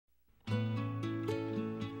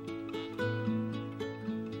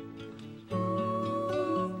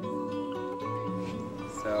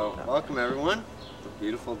Welcome everyone. It's a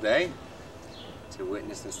beautiful day to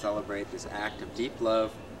witness and celebrate this act of deep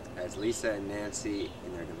love as Lisa and Nancy,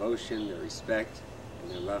 in their devotion, their respect, and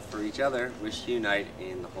their love for each other, wish to unite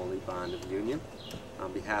in the holy bond of union.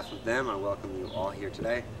 On behalf of them, I welcome you all here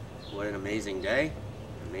today. What an amazing day,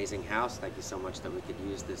 an amazing house. Thank you so much that we could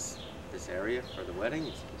use this area for the wedding.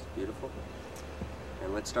 It's beautiful.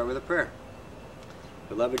 And let's start with a prayer.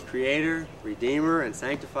 Beloved Creator, Redeemer, and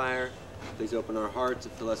Sanctifier, please open our hearts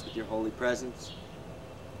and fill us with your holy presence.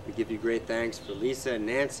 We give you great thanks for Lisa and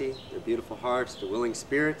Nancy, their beautiful hearts, their willing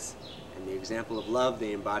spirits, and the example of love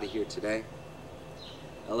they embody here today.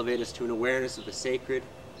 Elevate us to an awareness of the sacred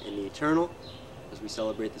and the eternal as we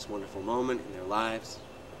celebrate this wonderful moment in their lives.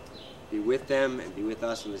 Be with them and be with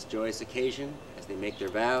us on this joyous occasion as they make their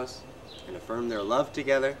vows and affirm their love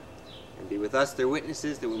together, and be with us, their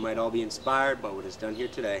witnesses, that we might all be inspired by what is done here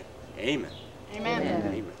today. Amen. Amen.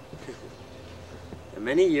 Amen. And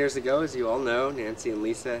many years ago, as you all know, Nancy and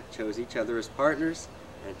Lisa chose each other as partners,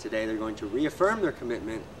 and today they're going to reaffirm their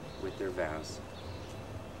commitment with their vows.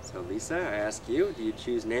 So Lisa, I ask you, do you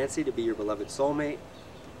choose Nancy to be your beloved soulmate,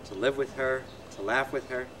 to live with her, to laugh with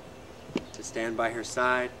her, to stand by her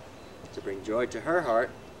side, to bring joy to her heart,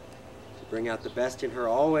 to bring out the best in her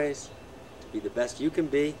always, to be the best you can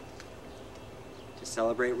be, to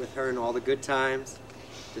celebrate with her in all the good times,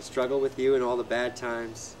 to struggle with you in all the bad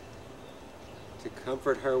times, to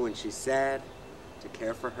comfort her when she's sad, to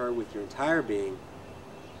care for her with your entire being,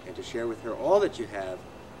 and to share with her all that you have,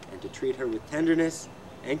 and to treat her with tenderness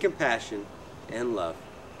and compassion and love?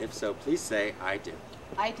 If so, please say, I do.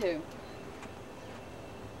 I do.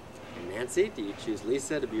 And Nancy, do you choose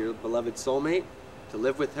Lisa to be your beloved soulmate, to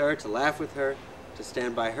live with her, to laugh with her, to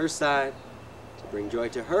stand by her side, to bring joy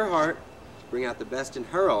to her heart, to bring out the best in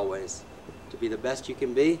her always, to be the best you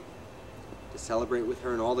can be, to celebrate with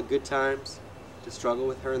her in all the good times, to struggle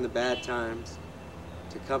with her in the bad times,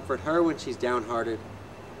 to comfort her when she's downhearted,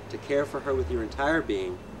 to care for her with your entire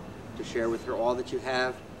being, to share with her all that you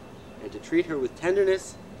have, and to treat her with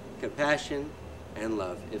tenderness, compassion, and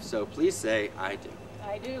love? If so, please say, I do.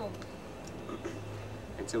 I do.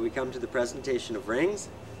 And so we come to the presentation of rings,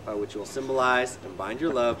 by which will symbolize and bind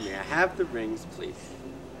your love. May I have the rings, please?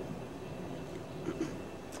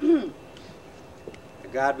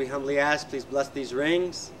 God, we humbly ask, please bless these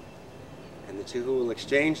rings and the two who will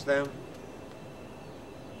exchange them.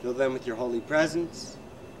 Fill them with your holy presence.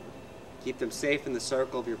 Keep them safe in the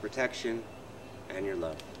circle of your protection and your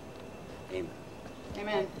love. Amen.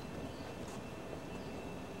 Amen.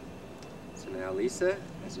 So now, Lisa,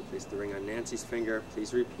 as you place the ring on Nancy's finger,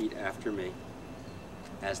 please repeat after me.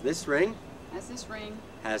 As this ring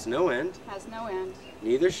has no end,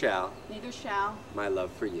 neither shall my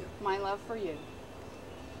love for you.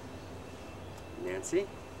 Nancy,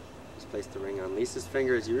 just place the ring on Lisa's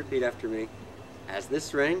finger as you repeat after me. As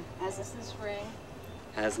this ring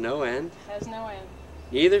has no end,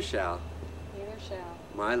 neither shall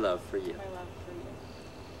my love for you.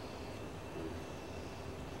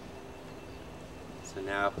 So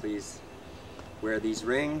now please wear these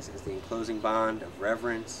rings as the enclosing bond of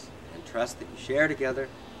reverence and trust that you share together.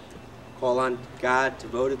 Call on God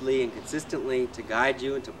devotedly and consistently to guide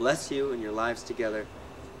you and to bless you in your lives together.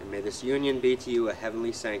 And may this union be to you a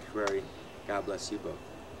heavenly sanctuary. God bless you both.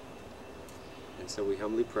 And so we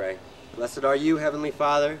humbly pray. Blessed are you, Heavenly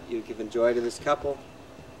Father. You've given joy to this couple.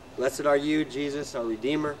 Blessed are you, Jesus, our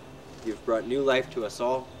Redeemer. You've brought new life to us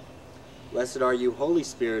all. Blessed are you, Holy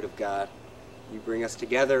Spirit of God. You bring us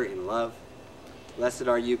together in love. Blessed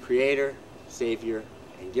are you, Creator, Savior,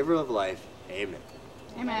 and Giver of life. Amen.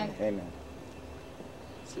 Amen. Amen.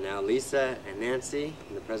 So now, Lisa and Nancy,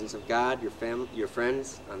 in the presence of God, your family, your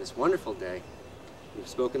friends, on this wonderful day, you've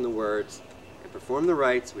spoken the words and performed the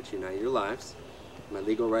rites which unite your lives. My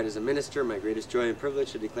legal right as a minister, my greatest joy and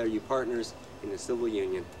privilege to declare you partners in the civil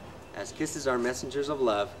union. As kisses are messengers of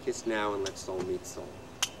love, kiss now and let soul meet soul.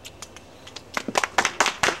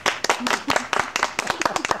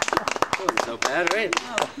 Wasn't so bad, right?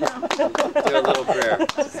 Do a little prayer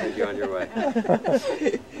to send you on your way.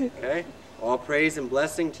 Okay? All praise and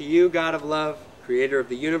blessing to you, God of love, creator of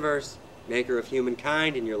the universe, maker of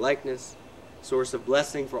humankind in your likeness, source of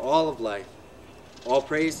blessing for all of life. All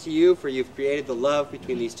praise to you, for you've created the love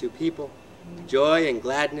between these two people, joy and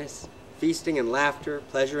gladness, feasting and laughter,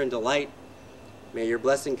 pleasure and delight. May your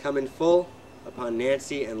blessing come in full upon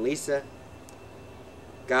Nancy and Lisa.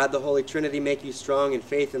 God, the Holy Trinity, make you strong in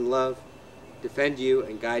faith and love, defend you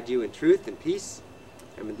and guide you in truth and peace,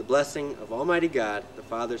 and with the blessing of Almighty God, the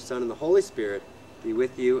Father, Son, and the Holy Spirit, be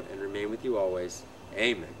with you and remain with you always.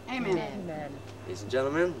 Amen. Amen. Amen. Ladies and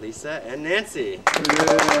gentlemen, Lisa and Nancy.